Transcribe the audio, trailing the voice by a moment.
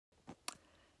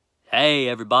Hey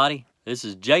everybody, this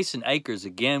is Jason Akers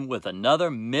again with another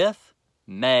Myth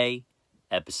May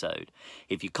episode.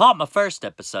 If you caught my first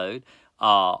episode,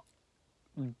 then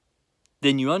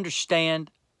you understand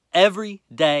every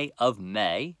day of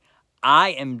May I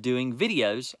am doing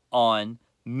videos on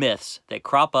myths that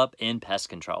crop up in pest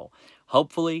control.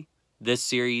 Hopefully this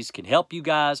series can help you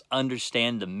guys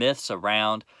understand the myths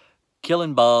around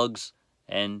killing bugs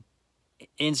and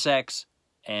insects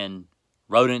and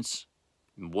rodents,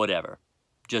 whatever,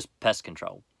 just pest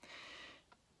control.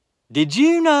 Did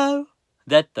you know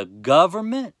that the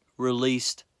government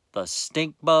released the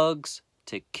stink bugs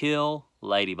to kill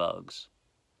ladybugs?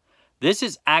 This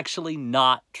is actually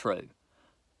not true.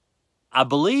 I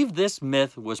believe this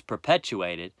myth was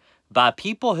perpetuated by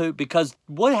people who, because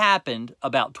what happened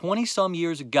about 20-some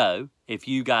years ago, if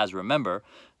you guys remember,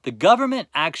 the government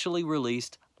actually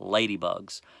released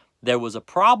ladybugs. There was a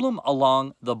problem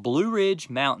along the Blue Ridge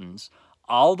Mountains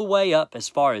all the way up as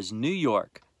far as New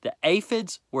York. The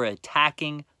aphids were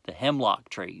attacking the hemlock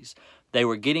trees. They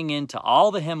were getting into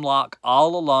all the hemlock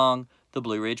all along the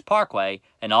Blue Ridge Parkway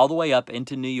and all the way up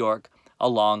into New York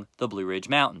along the Blue Ridge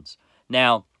Mountains.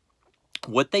 Now,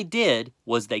 what they did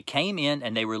was they came in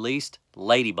and they released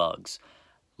ladybugs.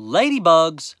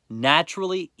 Ladybugs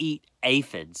naturally eat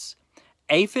aphids.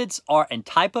 Aphids are a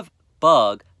type of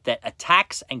bug that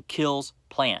attacks and kills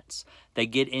plants. They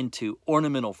get into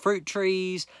ornamental fruit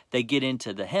trees, they get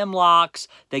into the hemlocks,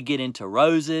 they get into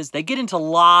roses, they get into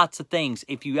lots of things.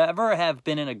 If you ever have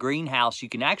been in a greenhouse, you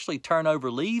can actually turn over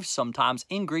leaves sometimes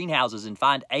in greenhouses and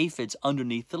find aphids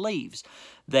underneath the leaves.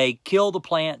 They kill the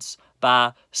plants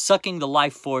by sucking the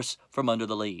life force from under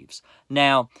the leaves.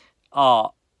 Now,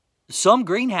 some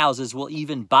greenhouses will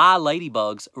even buy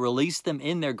ladybugs, release them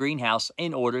in their greenhouse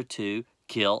in order to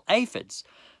kill aphids.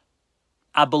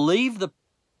 I believe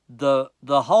the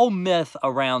whole myth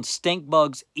around stink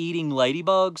bugs eating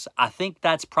ladybugs, I think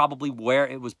that's probably where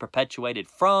it was perpetuated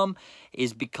from,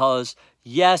 is because,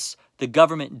 yes, the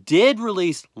government did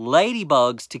release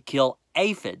ladybugs to kill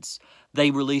aphids.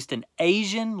 They released an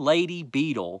Asian lady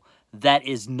beetle that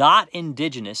is not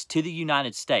indigenous to the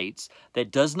United States, that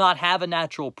does not have a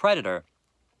natural predator,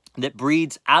 that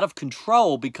breeds out of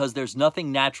control because there's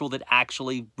nothing natural that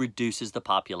actually reduces the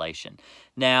population.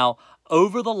 Now,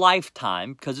 over the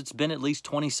lifetime, because it's been at least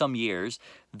 20-some years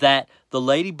that the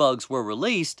ladybugs were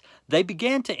released, they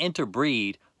began to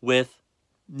interbreed with,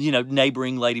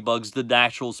 neighboring ladybugs, the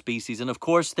natural species. And of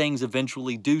course, things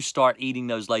eventually do start eating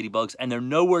those ladybugs, and they're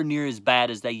nowhere near as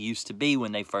bad as they used to be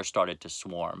when they first started to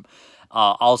swarm.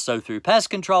 Also through pest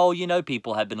control,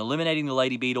 people have been eliminating the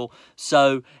lady beetle.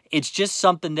 So it's just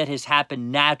something that has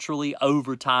happened naturally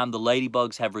over time. The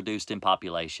ladybugs have reduced in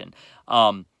population.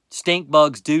 Stink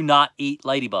bugs do not eat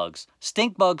ladybugs.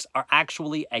 Stink bugs are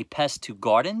actually a pest to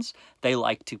gardens. They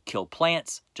like to kill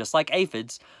plants, just like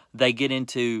aphids. They get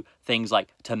into things like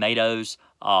tomatoes,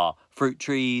 fruit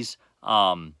trees,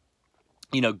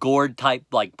 gourd type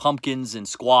like pumpkins and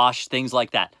squash, things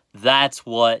like that. That's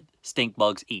what stink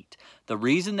bugs eat. The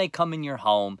reason they come in your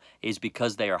home is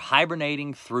because they are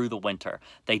hibernating through the winter.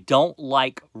 They don't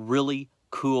like really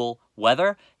cool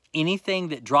weather. Anything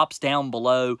that drops down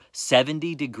below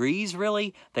 70 degrees,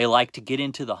 really, they like to get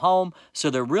into the home. So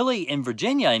they're really, in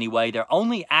Virginia anyway, they're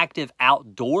only active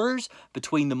outdoors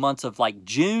between the months of like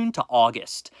June to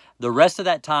August. The rest of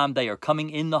that time, they are coming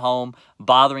in the home,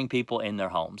 bothering people in their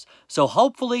homes. So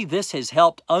hopefully this has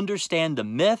helped understand the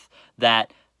myth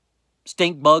that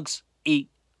stink bugs eat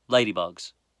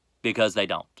ladybugs, because they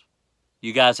don't.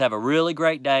 You guys have a really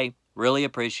great day. Really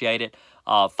appreciate it.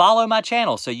 Follow my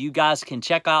channel so you guys can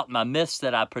check out my myths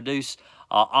that I produce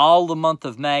all the month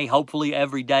of May. Hopefully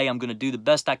every day I'm going to do the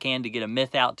best I can to get a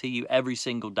myth out to you every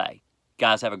single day.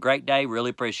 Guys, have a great day.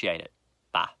 Really appreciate it.